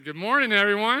Good morning,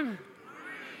 everyone.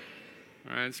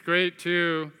 All right, it's great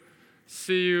to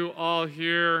see you all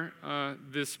here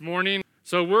this morning.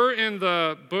 So we're in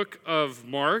the book of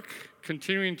Mark,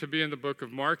 continuing to be in the book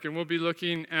of Mark, and we'll be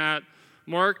looking at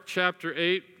Mark chapter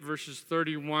 8, verses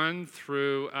 31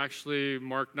 through actually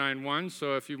Mark 9:1.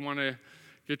 So if you want to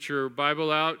get your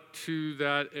Bible out to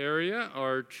that area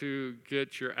or to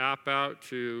get your app out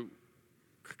to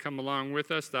come along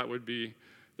with us, that would be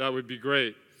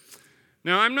great.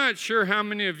 Now, I'm not sure how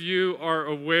many of you are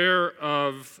aware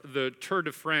of the Tour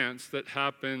de France that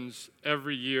happens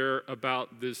every year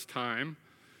about this time,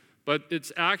 but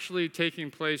it's actually taking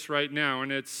place right now,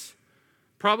 and it's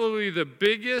probably the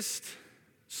biggest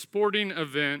sporting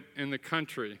event in the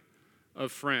country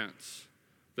of France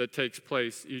that takes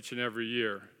place each and every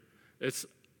year. It's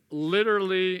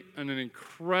literally an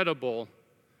incredible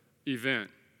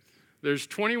event. There's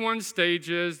 21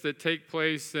 stages that take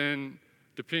place in,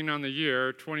 depending on the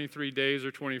year, 23 days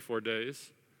or 24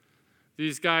 days.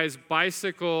 These guys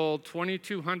bicycle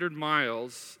 2,200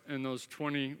 miles in those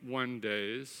 21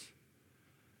 days.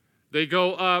 They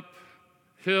go up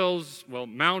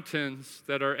mountains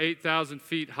that are 8,000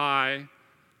 feet high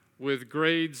with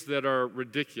grades that are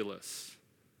ridiculous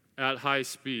at high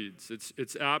speeds.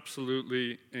 It's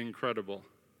absolutely incredible.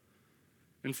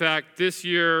 In fact, this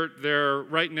year,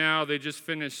 they just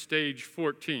finished stage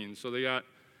 14, so they got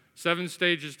 7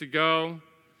 stages to go.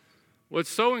 What's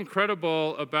so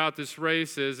incredible about this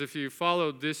race is if you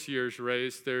followed this year's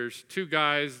race, there's 2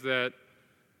 guys that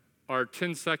are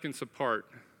 10 seconds apart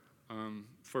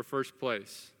for first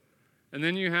place. And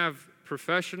then you have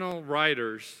professional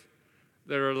riders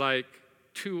that are like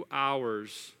 2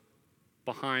 hours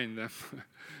behind them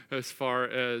as far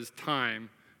as time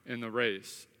in the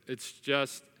race. It's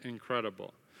just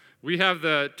incredible. We have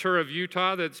the Tour of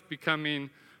Utah that's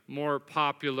becoming more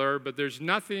popular, but there's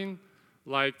nothing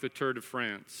like the Tour de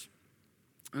France.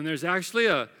 And there's actually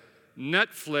a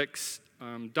Netflix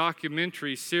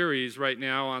documentary series right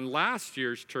now on last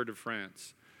year's Tour de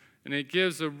France. And it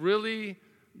gives a really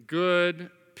good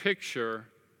picture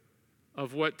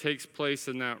of what takes place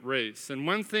in that race. And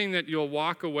one thing that you'll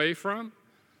walk away from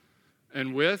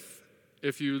and with,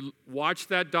 if you watch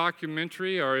that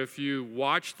documentary or if you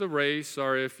watch the race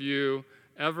or if you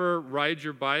ever ride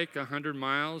your bike 100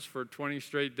 miles for 20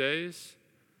 straight days,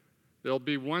 there'll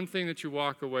be one thing that you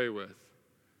walk away with,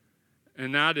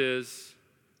 and that is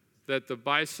that the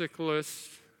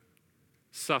bicyclists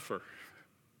suffer.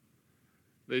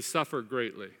 They suffer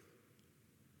greatly.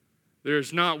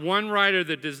 There's not one rider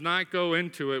that does not go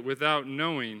into it without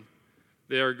knowing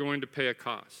they are going to pay a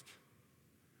cost.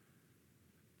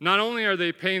 Not only are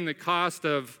they paying the cost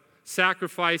of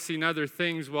sacrificing other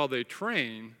things while they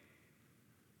train,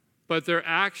 but they're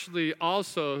actually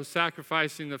also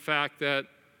sacrificing the fact that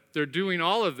they're doing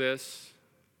all of this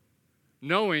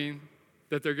knowing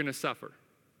that they're going to suffer.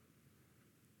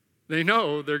 They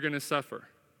know they're going to suffer.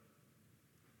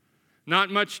 Not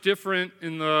much different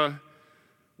in the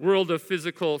world of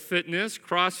physical fitness.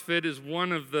 CrossFit is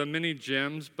one of the many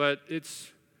gyms, but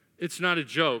it's not a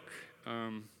joke.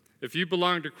 If you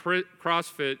belong to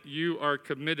CrossFit, you are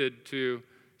committed to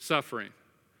suffering.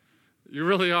 You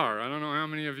really are. I don't know how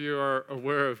many of you are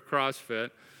aware of CrossFit.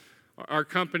 Our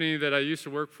company that I used to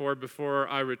work for before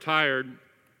I retired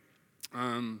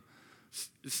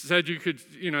said you could,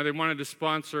 they wanted to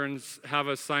sponsor and have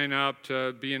us sign up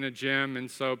to be in a gym, and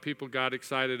so people got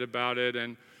excited about it,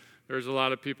 and there's a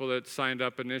lot of people that signed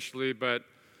up initially, but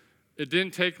it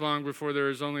didn't take long before there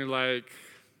was only like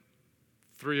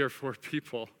 3 or 4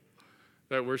 people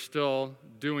that were still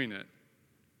doing it.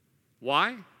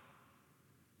 Why?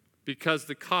 Because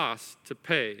the cost to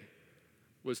pay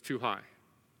was too high.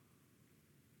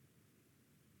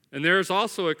 And there is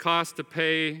also a cost to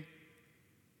pay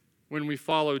when we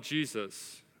follow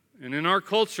Jesus. And in our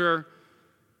culture,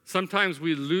 sometimes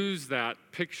we lose that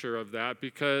picture of that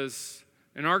because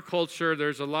in our culture,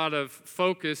 there's a lot of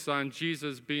focus on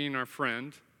Jesus being our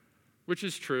friend, which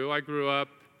is true. I grew up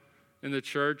in the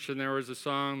church, and there was a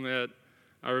song that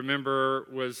I remember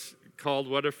was called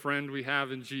 "What a Friend We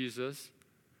Have in Jesus."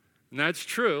 And that's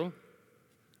true,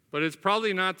 but it's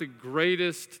probably not the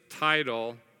greatest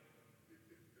title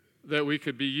that we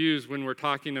could be used when we're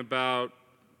talking about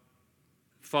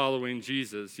following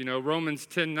Jesus. Romans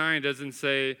 10:9 doesn't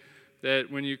say that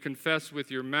when you confess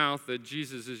with your mouth that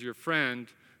Jesus is your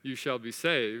friend, you shall be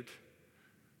saved.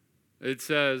 It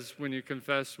says when you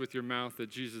confess with your mouth that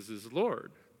Jesus is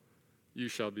Lord, you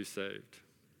shall be saved.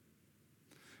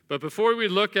 But before we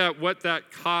look at what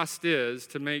that cost is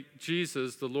to make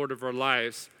Jesus the Lord of our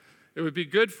lives, it would be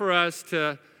good for us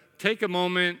to take a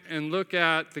moment and look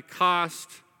at the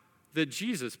cost that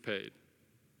Jesus paid,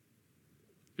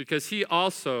 because he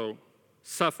also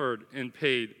suffered and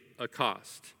paid a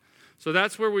cost. So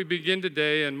that's where we begin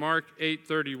today in Mark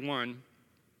 8:31.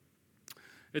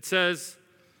 It says,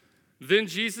 "Then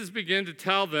Jesus began to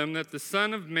tell them that the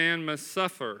Son of Man must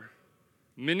suffer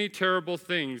many terrible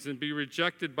things and be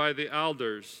rejected by the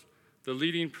elders, the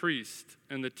leading priests,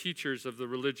 and the teachers of the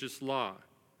religious law.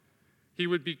 He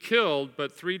would be killed,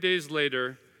 but 3 days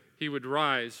later, he would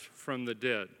rise from the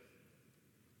dead."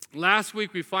 Last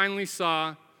week, we finally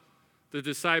saw the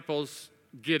disciples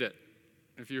get it.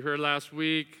 If you heard last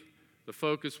week, the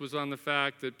focus was on the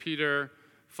fact that Peter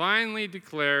finally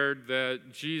declared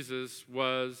that Jesus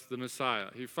was the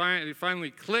Messiah. He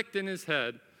finally clicked in his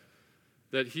head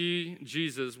that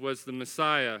Jesus, was the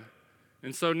Messiah.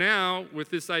 And so now, with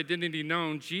this identity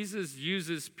known, Jesus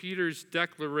uses Peter's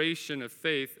declaration of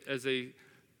faith as a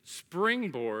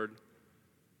springboard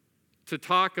to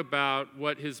talk about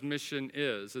what his mission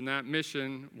is. And that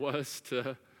mission was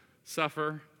to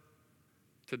suffer,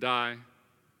 to die,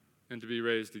 and to be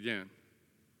raised again.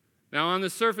 Now, on the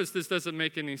surface, this doesn't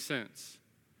make any sense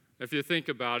if you think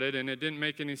about it, and it didn't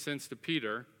make any sense to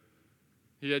Peter.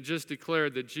 He had just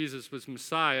declared that Jesus was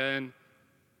Messiah, and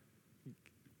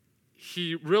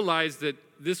he realized that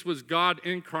this was God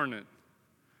incarnate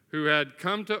who had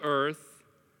come to earth.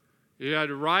 He had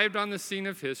arrived on the scene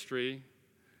of history.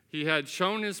 He had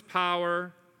shown his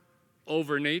power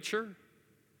over nature.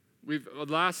 The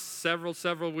last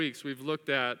several weeks, we've looked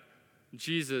at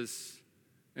Jesus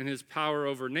and his power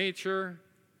over nature,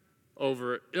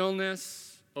 over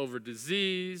illness, over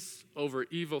disease, over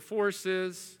evil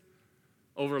forces,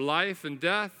 over life and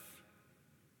death.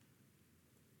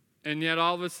 And yet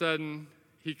all of a sudden,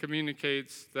 he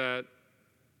communicates that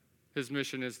his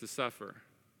mission is to suffer.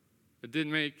 It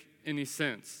didn't make any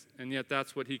sense, and yet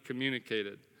that's what he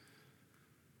communicated.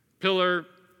 Pillar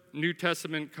New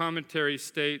Testament commentary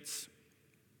states,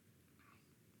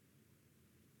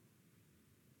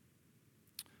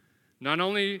 not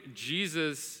only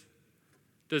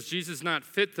does Jesus not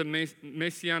fit the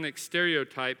messianic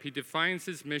stereotype, he defines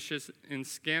his mission in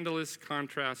scandalous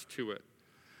contrast to it.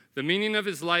 The meaning of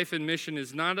his life and mission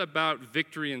is not about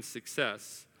victory and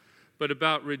success, but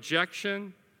about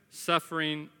rejection,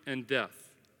 suffering, and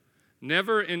death.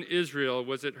 Never in Israel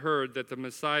was it heard that the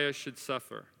Messiah should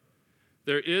suffer.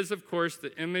 There is, of course,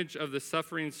 the image of the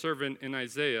suffering servant in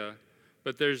Isaiah,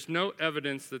 but there's no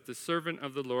evidence that the servant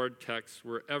of the Lord texts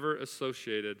were ever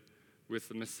associated with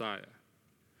the Messiah.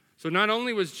 So not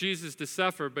only was Jesus to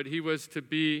suffer, but he was to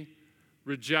be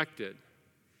rejected.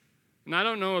 And I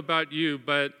don't know about you,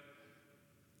 but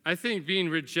I think being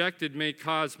rejected may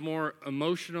cause more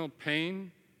emotional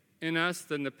pain in us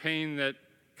than the pain that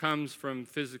comes from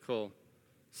physical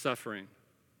suffering.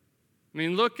 I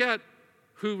mean, look at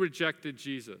who rejected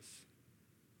Jesus.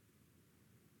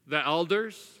 The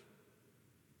elders,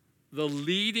 the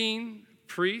leading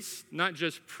priests, not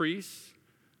just priests,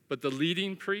 but the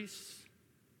leading priests,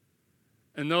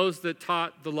 and those that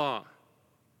taught the law.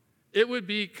 It would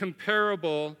be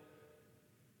comparable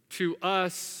to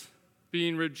us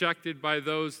being rejected by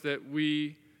those that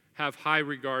we have high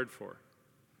regard for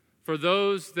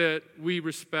those that we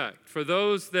respect, for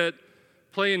those that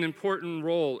play an important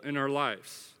role in our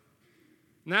lives.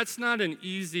 And that's not an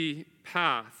easy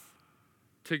path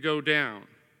to go down.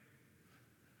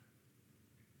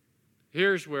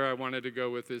 Here's where I wanted to go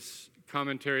with this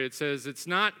commentary. It says, it's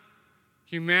not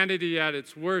humanity at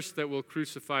its worst that will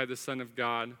crucify the Son of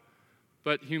God,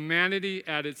 but humanity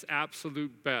at its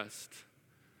absolute best.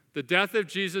 The death of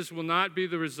Jesus will not be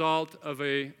the result of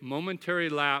a momentary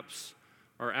lapse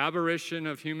or aberration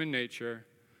of human nature,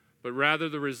 but rather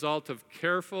the result of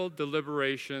careful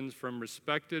deliberations from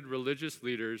respected religious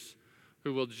leaders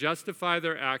who will justify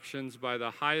their actions by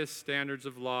the highest standards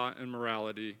of law and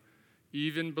morality,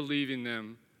 even believing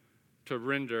them to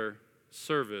render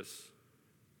service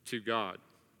to God.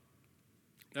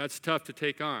 That's tough to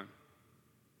take on.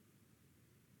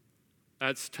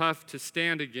 That's tough to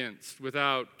stand against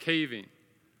without caving,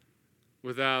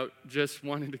 without just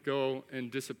wanting to go and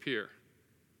disappear.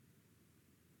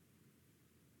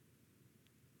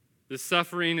 The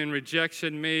suffering and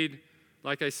rejection made,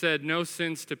 like I said, no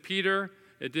sense to Peter.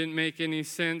 It didn't make any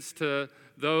sense to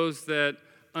those that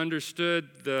understood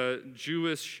the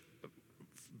Jewish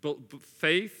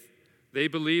faith. They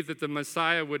believed that the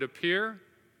Messiah would appear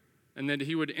and that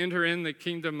he would enter in the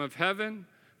kingdom of heaven,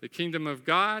 the kingdom of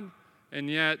God, and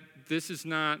yet this is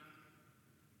not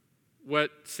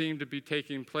what seemed to be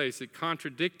taking place. It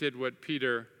contradicted what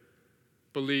Peter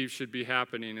believed should be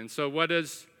happening. And so what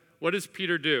does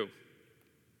Peter do?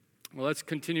 Well, let's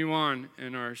continue on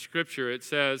in our scripture. It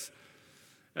says,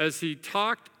 as he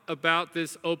talked about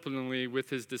this openly with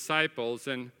his disciples,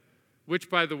 and which,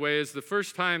 by the way, is the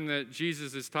first time that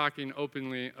Jesus is talking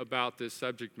openly about this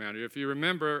subject matter. If you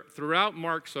remember, throughout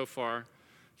Mark so far,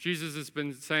 Jesus has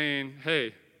been saying,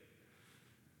 hey,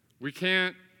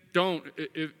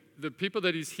 if the people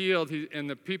that he's healed and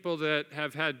the people that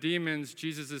have had demons,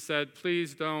 Jesus has said,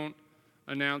 please don't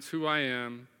announce who I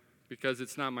am because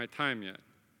it's not my time yet.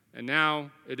 And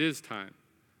now it is time.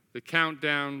 The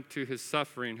countdown to his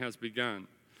suffering has begun.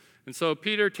 And so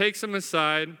Peter takes him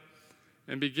aside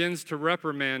and begins to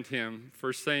reprimand him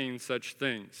for saying such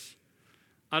things.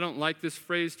 I don't like this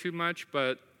phrase too much,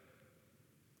 but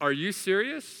are you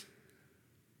serious?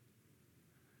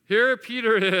 Here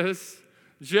Peter is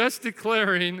just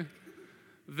declaring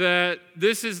that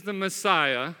this is the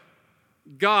Messiah,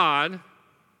 God,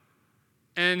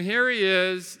 and here he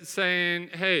is saying,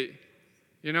 hey,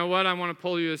 you know what? I want to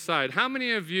pull you aside. How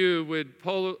many of you would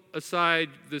pull aside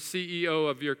the CEO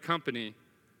of your company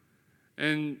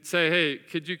and say, hey,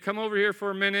 could you come over here for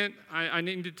a minute? I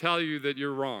need to tell you that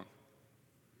you're wrong.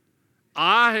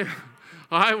 I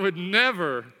would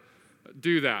never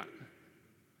do that.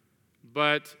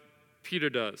 But Peter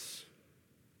does.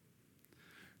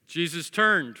 Jesus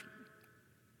turned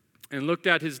and looked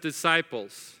at his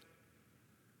disciples.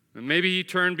 And maybe he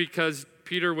turned because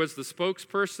Peter was the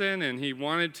spokesperson and he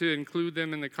wanted to include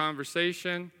them in the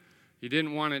conversation. He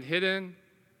didn't want it hidden.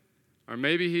 Or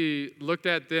maybe he looked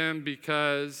at them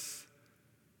because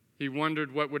he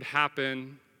wondered what would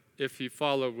happen if he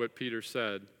followed what Peter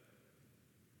said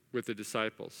with the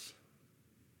disciples.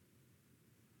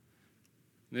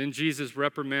 Then Jesus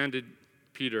reprimanded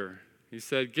Peter. He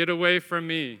said, get away from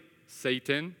me,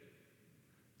 Satan.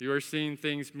 You are seeing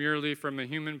things merely from a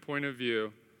human point of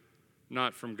view,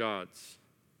 not from God's.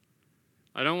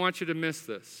 I don't want you to miss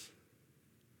this.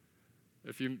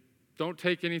 If you don't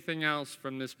take anything else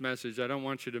from this message, I don't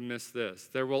want you to miss this.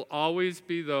 There will always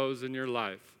be those in your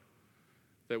life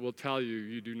that will tell you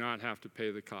you do not have to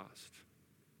pay the cost.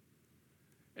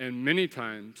 And many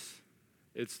times,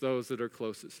 it's those that are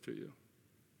closest to you.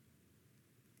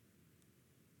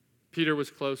 Peter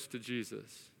was close to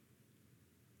Jesus.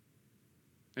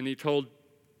 And he told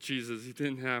Jesus he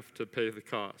didn't have to pay the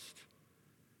cost.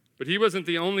 But he wasn't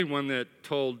the only one that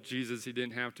told Jesus he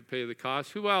didn't have to pay the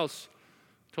cost. Who else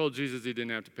told Jesus he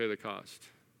didn't have to pay the cost?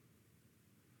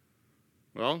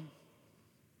 Well,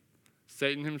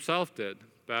 Satan himself did.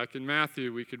 Back in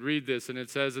Matthew, we could read this, and it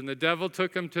says, and the devil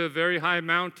took him to a very high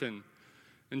mountain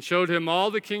and showed him all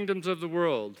the kingdoms of the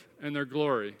world and their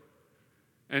glory.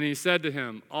 And he said to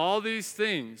him, all these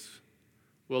things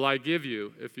will I give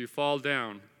you if you fall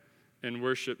down and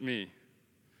worship me.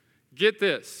 Get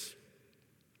this.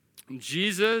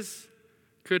 Jesus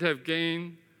could have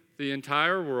gained the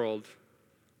entire world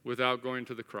without going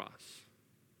to the cross,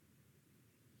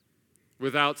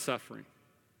 without suffering.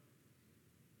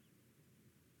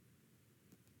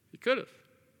 He could have.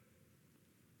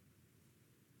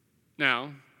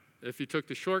 Now, if he took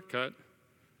the shortcut,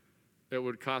 it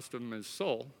would cost him his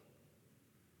soul,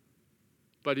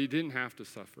 but he didn't have to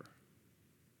suffer.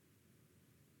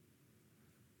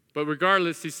 But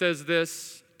regardless, he says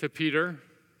this to Peter,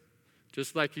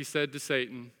 just like he said to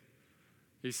Satan.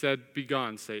 He said,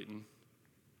 "Begone, Satan."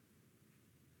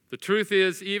 The truth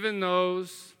is, even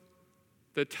those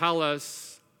that tell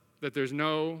us that there's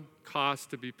no cost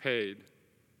to be paid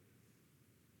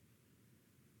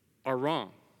are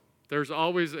wrong. There's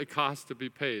always a cost to be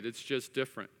paid. It's just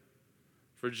different.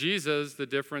 For Jesus, the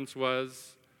difference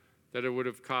was that it would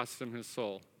have cost him his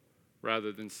soul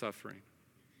rather than suffering.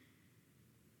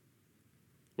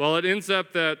 Well, it ends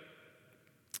up that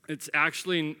it's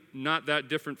actually not that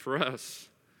different for us.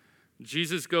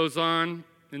 Jesus goes on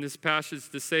in this passage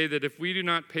to say that if we do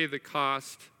not pay the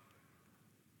cost,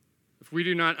 if we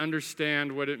do not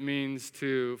understand what it means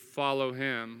to follow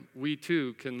him, we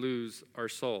too can lose our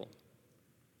soul.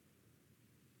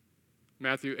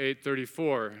 Matthew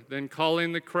 8:34, then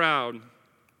calling the crowd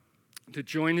to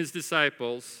join his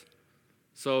disciples.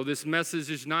 So this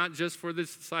message is not just for the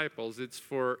disciples, it's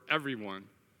for everyone.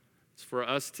 It's for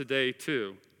us today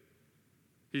too.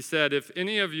 He said, if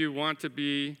any of you want to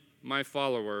be my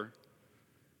follower,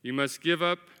 you must give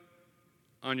up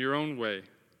on your own way.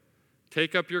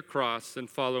 Take up your cross and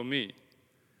follow me.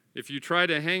 If you try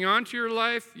to hang on to your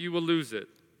life, you will lose it.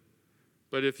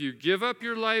 But if you give up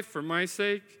your life for my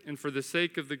sake and for the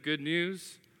sake of the good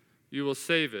news, you will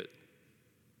save it.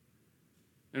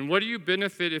 And what do you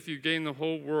benefit if you gain the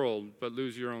whole world but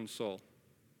lose your own soul?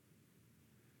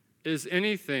 Is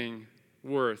anything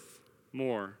worth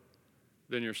more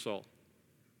than your soul?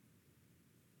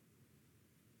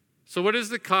 So what is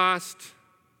the cost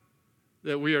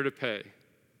that we are to pay?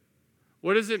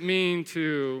 What does it mean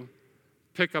to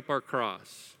pick up our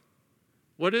cross?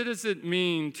 What does it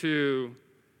mean to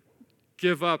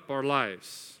give up our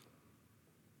lives?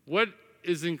 What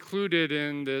is included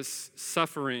in this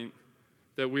suffering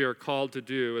that we are called to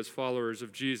do as followers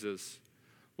of Jesus?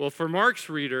 Well, for Mark's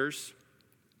readers,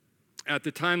 at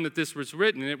the time that this was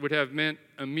written, it would have meant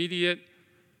immediate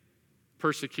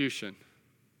persecution.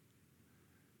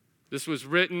 This was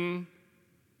written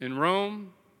in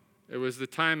Rome. It was the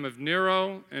time of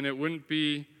Nero, and it wouldn't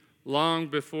be long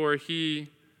before he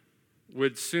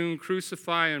would soon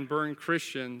crucify and burn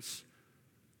Christians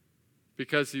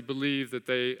because he believed that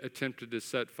they attempted to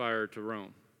set fire to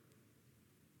Rome.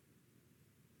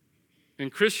 In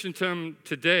Christendom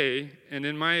today, and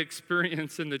in my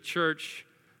experience in the church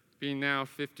being now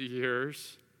 50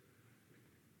 years,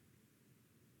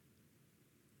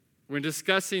 when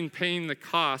discussing paying the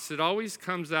cost, it always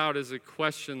comes out as a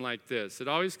question like this. It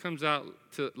always comes out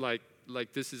to like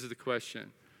this is the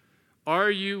question.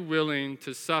 Are you willing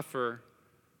to suffer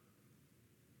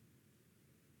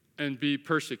and be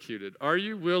persecuted? Are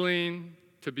you willing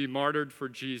to be martyred for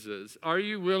Jesus? Are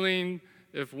you willing,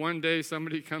 if one day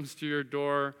somebody comes to your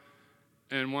door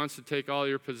and wants to take all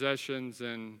your possessions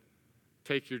and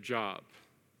take your job?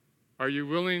 Are you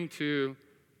willing to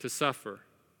suffer?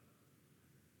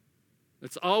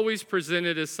 It's always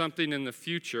presented as something in the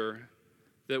future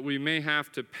that we may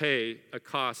have to pay a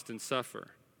cost and suffer.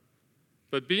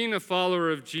 But being a follower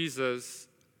of Jesus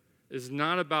is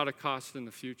not about a cost in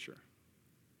the future.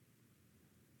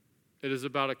 It is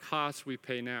about a cost we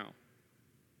pay now.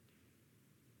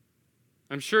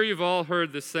 I'm sure you've all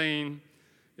heard the saying,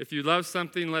 if you love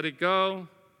something, let it go,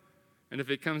 and if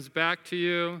it comes back to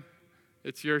you,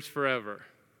 it's yours forever.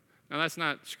 Now, that's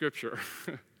not scripture,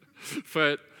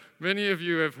 but many of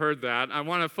you have heard that. I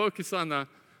want to focus on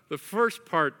the first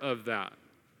part of that.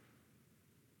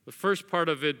 The first part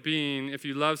of it being, if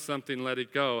you love something, let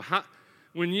it go.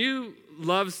 When you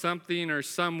love something or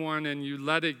someone and you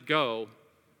let it go,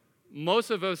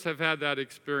 most of us have had that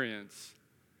experience.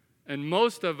 And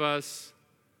most of us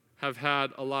have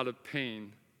had a lot of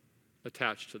pain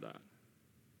attached to that.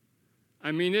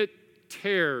 I mean, it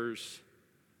tears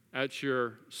at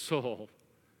your soul.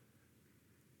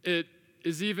 It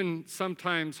is even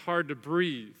sometimes hard to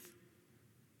breathe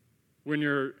when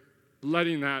you're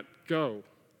letting that go.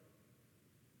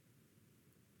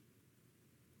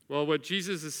 Well, what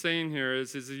Jesus is saying here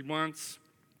is he wants,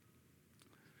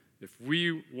 if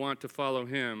we want to follow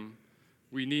him,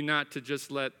 we need not to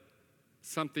just let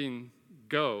something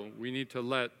go. We need to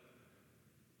let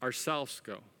ourselves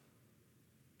go,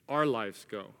 our lives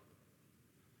go.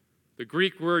 The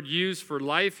Greek word used for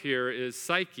life here is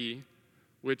psyche,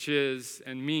 which is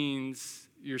and means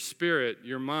your spirit,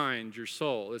 your mind, your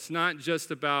soul. It's not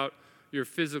just about your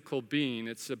physical being.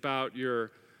 It's about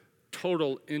your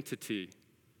total entity.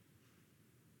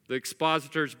 The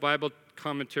Expositor's Bible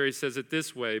commentary says it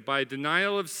this way: by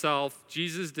denial of self,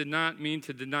 Jesus did not mean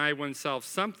to deny oneself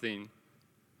something,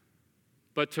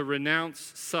 but to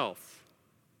renounce self,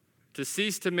 to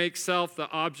cease to make self the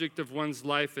object of one's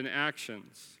life and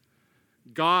actions.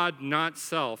 God, not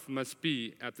self, must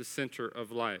be at the center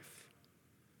of life.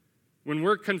 When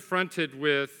we're confronted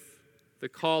with the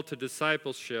call to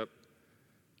discipleship,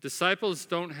 disciples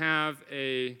don't have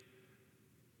a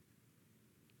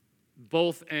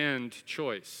both-and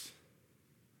choice.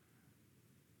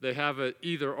 They have an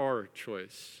either-or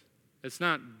choice. It's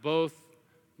not both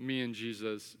me and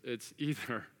Jesus, it's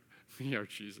either me or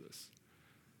Jesus.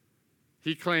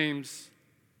 He claims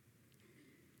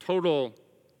total,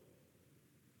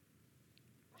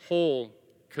 whole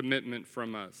commitment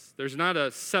from us. There's not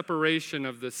a separation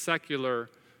of the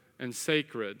secular and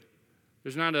sacred.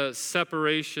 There's not a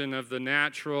separation of the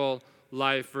natural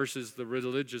life versus the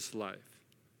religious life.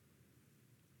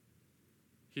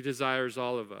 He desires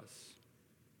all of us.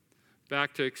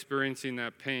 Back to experiencing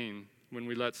that pain when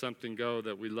we let something go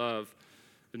that we love.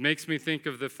 It makes me think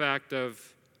of the fact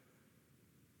of,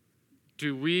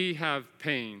 do we have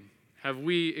pain? Have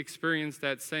we experienced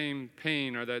that same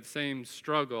pain or that same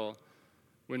struggle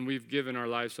when we've given our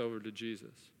lives over to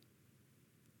Jesus?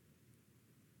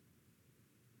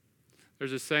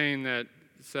 There's a saying that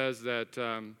says that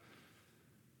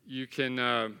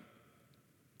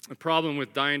a problem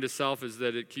with dying to self is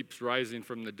that it keeps rising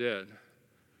from the dead,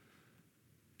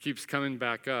 keeps coming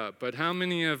back up. But how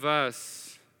many of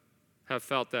us have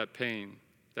felt that pain,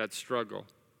 that struggle?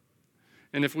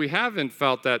 And if we haven't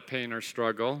felt that pain or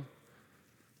struggle,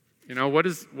 what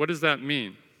does that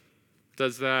mean?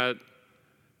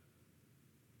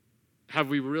 Have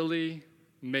we really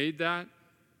made that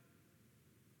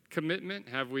commitment?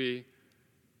 Have we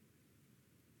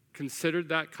considered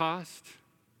that cost?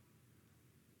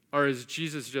 Or is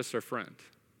Jesus just our friend?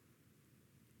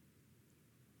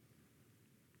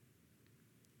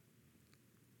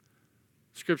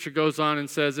 Scripture goes on and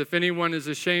says, if anyone is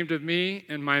ashamed of me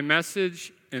and my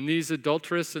message in these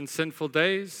adulterous and sinful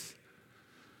days,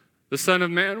 the Son of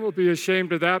Man will be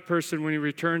ashamed of that person when he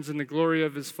returns in the glory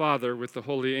of his Father with the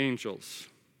holy angels.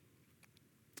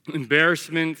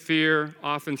 Embarrassment, fear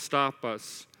often stop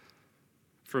us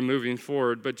from moving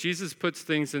forward, but Jesus puts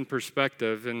things in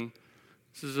perspective, and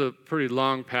this is a pretty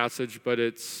long passage, but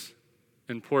it's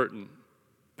an important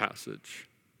passage.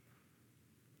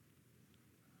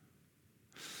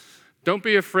 Don't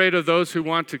be afraid of those who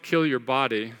want to kill your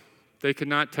body. They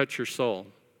cannot touch your soul.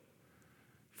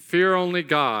 Fear only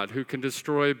God, who can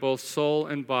destroy both soul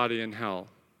and body in hell.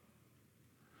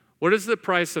 What is the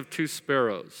price of 2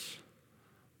 sparrows?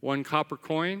 1 copper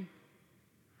coin?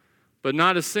 But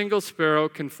not a single sparrow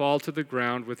can fall to the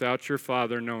ground without your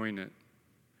Father knowing it.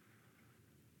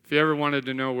 If you ever wanted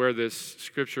to know where this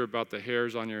scripture about the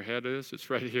hairs on your head is, it's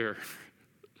right here.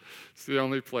 It's the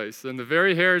only place. And the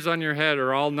very hairs on your head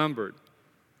are all numbered.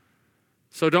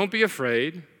 So don't be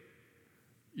afraid.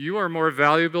 You are more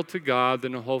valuable to God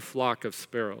than a whole flock of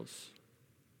sparrows.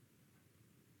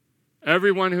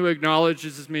 Everyone who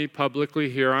acknowledges me publicly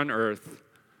here on earth,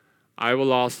 I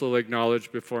will also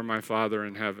acknowledge before my Father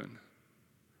in heaven.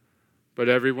 But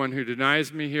everyone who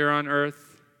denies me here on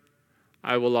earth,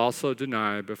 I will also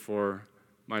deny before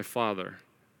my Father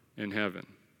in heaven.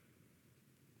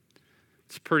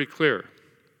 It's pretty clear.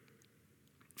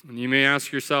 And you may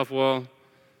ask yourself, well,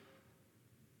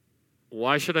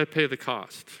 why should I pay the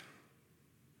cost?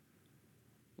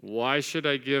 Why should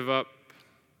I give up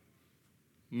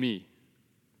me?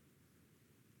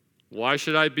 Why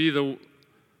should I be the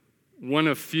one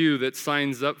of few that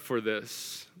signs up for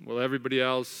this? Well, everybody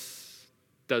else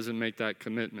doesn't make that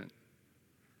commitment.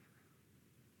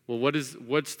 Well,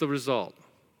 what's the result?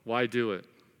 Why do it?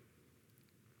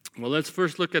 Well, let's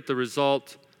first look at the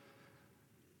result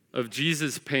of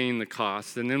Jesus paying the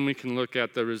cost, and then we can look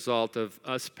at the result of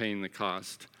us paying the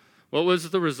cost. What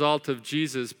was the result of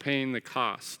Jesus paying the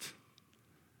cost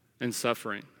and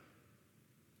suffering?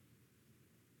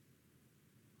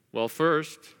 Well,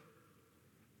 first,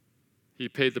 he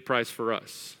paid the price for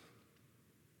us.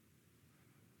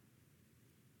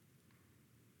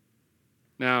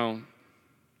 Now,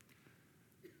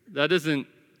 that doesn't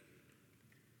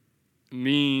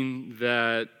mean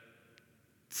that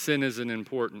sin isn't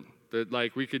important, that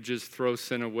like we could just throw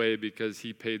sin away because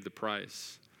he paid the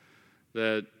price.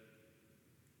 That's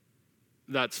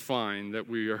fine, that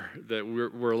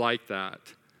we're like that.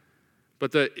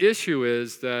 But the issue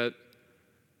is that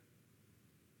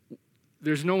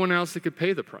there's no one else that could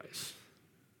pay the price.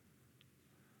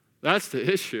 That's the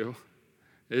issue.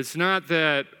 It's not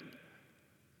that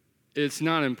it's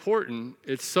not important.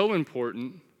 It's so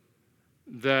important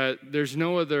that there's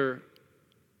no other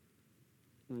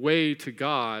way to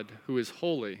God who is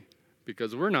holy,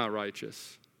 because we're not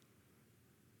righteous.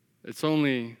 It's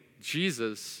only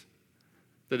Jesus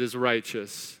that is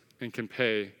righteous and can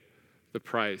pay the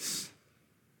price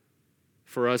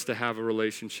for us to have a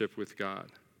relationship with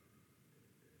God.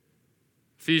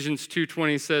 Ephesians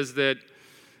 2:20 says that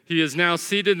he is now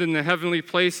seated in the heavenly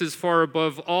places far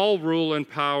above all rule and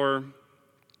power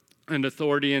and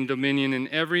authority and dominion in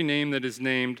every name that is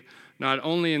named, not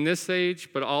only in this age,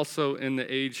 but also in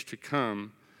the age to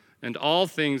come. And all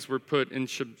things were put in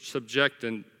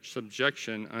subjection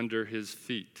under his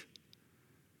feet.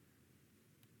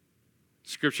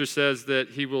 Scripture says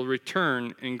that he will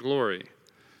return in glory.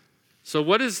 So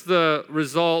what is the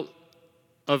result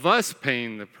of us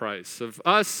paying the price, of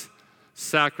us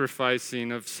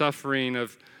sacrificing, of suffering,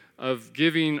 of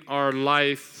giving our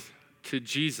life to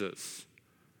Jesus?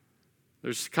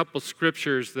 There's a couple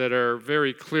scriptures that are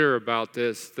very clear about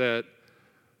this that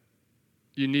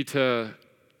you need to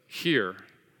hear.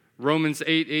 Romans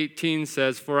 8:18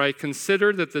 says, "For I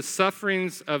consider that the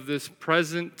sufferings of this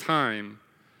present time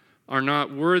are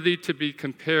not worthy to be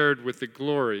compared with the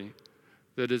glory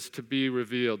that is to be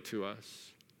revealed to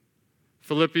us."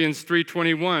 Philippians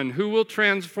 3:21, "Who will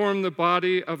transform the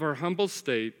body of our humble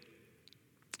state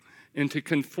into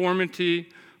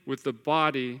conformity with the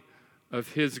body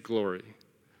of his glory."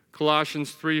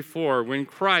 Colossians 3:4, "When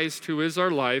Christ, who is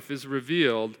our life, is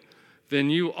revealed, then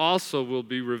you also will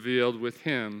be revealed with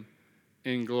him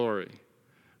in glory."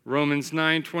 Romans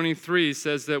 9:23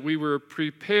 says that we were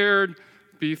prepared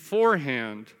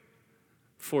beforehand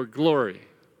for glory.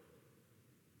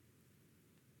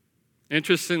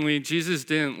 Interestingly, Jesus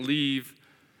didn't leave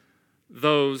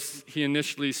those he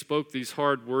initially spoke these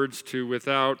hard words to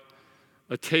without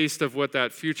a taste of what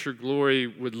that future glory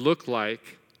would look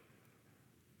like.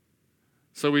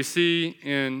 So we see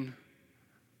in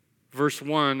verse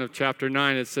 1 of chapter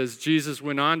 9, it says, Jesus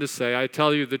went on to say, I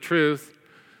tell you the truth,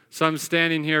 some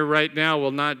standing here right now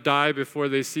will not die before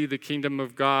they see the kingdom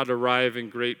of God arrive in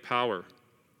great power.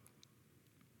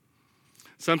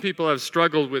 Some people have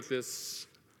struggled with this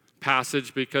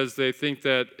passage because they think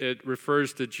that it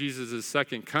refers to Jesus'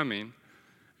 second coming.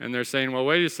 And they're saying, well,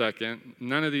 wait a second,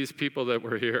 none of these people that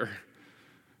were here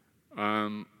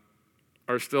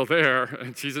are still there,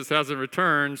 and Jesus hasn't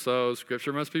returned, so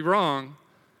Scripture must be wrong.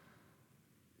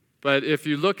 But if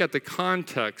you look at the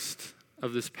context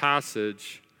of this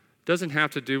passage, it doesn't have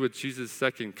to do with Jesus'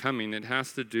 second coming. It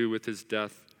has to do with his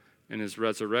death and his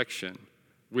resurrection,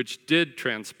 which did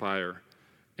transpire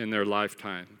in their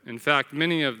lifetime. In fact,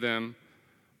 many of them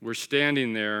were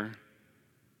standing there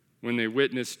when they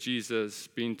witnessed Jesus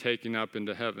being taken up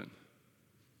into heaven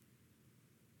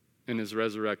in his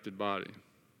resurrected body.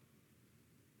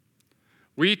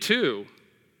 We too,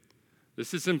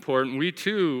 this is important, we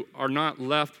too are not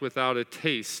left without a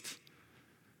taste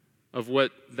of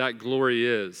what that glory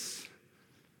is.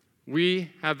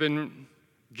 We have been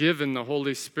given the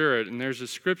Holy Spirit, and there's a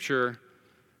scripture,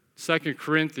 2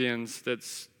 Corinthians, that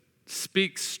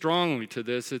speaks strongly to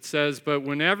this. It says, but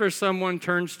whenever someone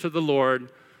turns to the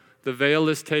Lord, the veil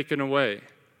is taken away.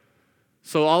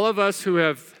 So all of us who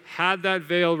have had that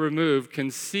veil removed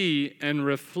can see and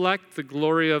reflect the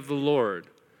glory of the Lord.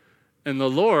 And the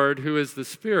Lord, who is the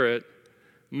Spirit,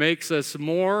 makes us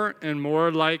more and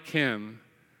more like him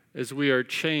as we are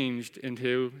changed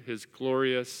into his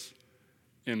glorious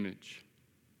image.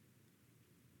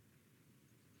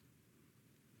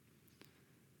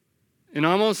 In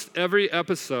almost every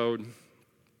episode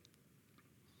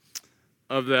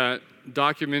of that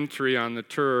documentary on the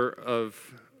Tour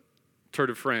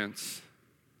de France,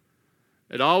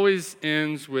 it always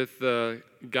ends with the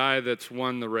guy that's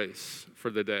won the race for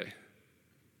the day.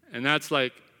 And that's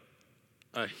like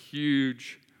a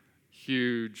huge,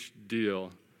 huge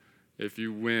deal if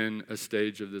you win a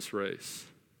stage of this race.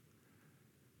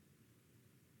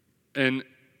 And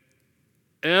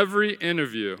every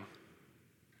interview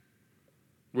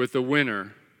with the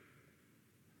winner,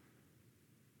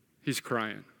 he's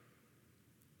crying.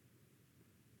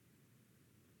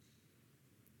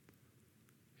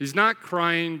 He's not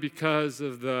crying because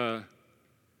of the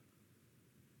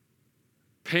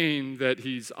pain that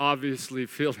he's obviously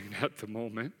feeling at the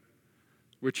moment,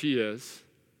 which he is.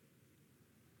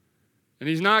 And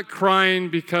he's not crying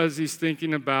because he's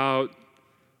thinking about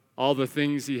all the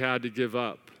things he had to give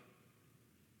up.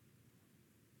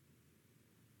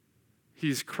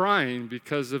 He's crying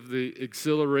because of the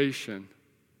exhilaration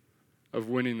of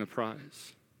winning the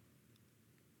prize.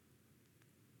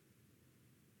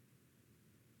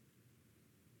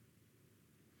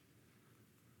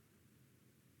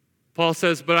 Paul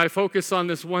says, but I focus on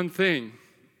this one thing,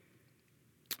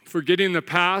 forgetting the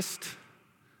past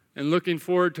and looking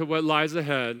forward to what lies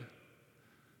ahead.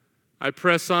 I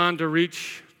press on to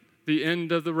reach the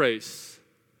end of the race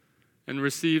and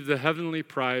receive the heavenly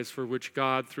prize for which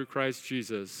God, through Christ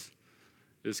Jesus,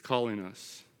 is calling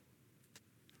us.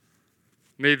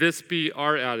 May this be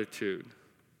our attitude.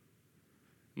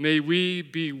 May we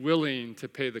be willing to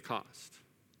pay the cost.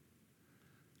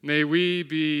 May we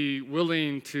be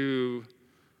willing to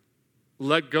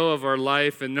let go of our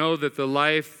life and know that the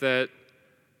life that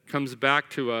comes back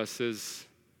to us is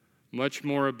much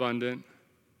more abundant,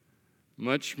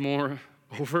 much more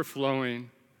overflowing,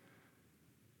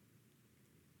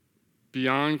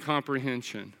 beyond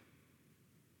comprehension.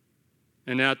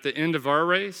 And at the end of our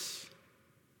race,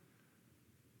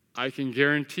 I can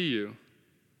guarantee you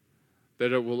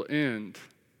that it will end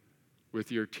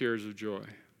with your tears of joy.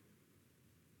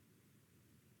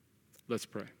 Let's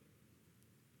pray.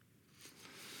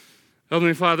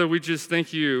 Heavenly Father, we just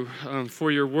thank you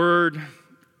for your word.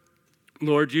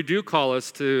 Lord, you do call us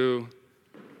to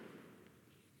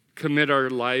commit our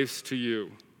lives to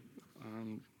you.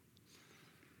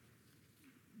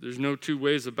 There's no two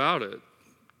ways about it.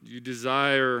 You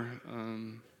desire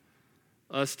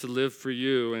us to live for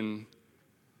you. And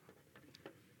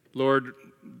Lord,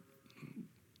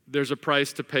 there's a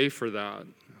price to pay for that.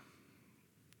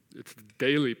 It's a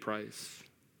daily price.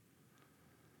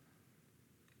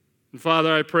 And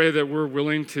Father, I pray that we're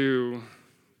willing to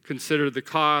consider the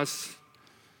cost.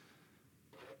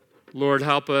 Lord,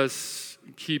 help us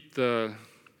keep the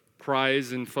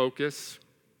prize in focus.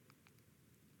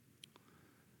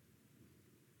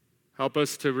 Help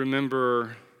us to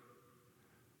remember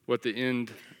what the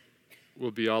end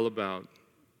will be all about.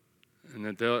 And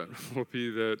that will be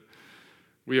that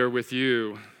we are with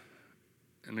you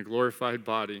in a glorified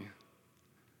body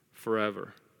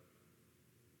forever.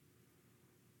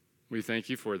 We thank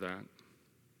you for that.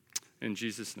 In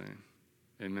Jesus' name,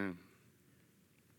 amen.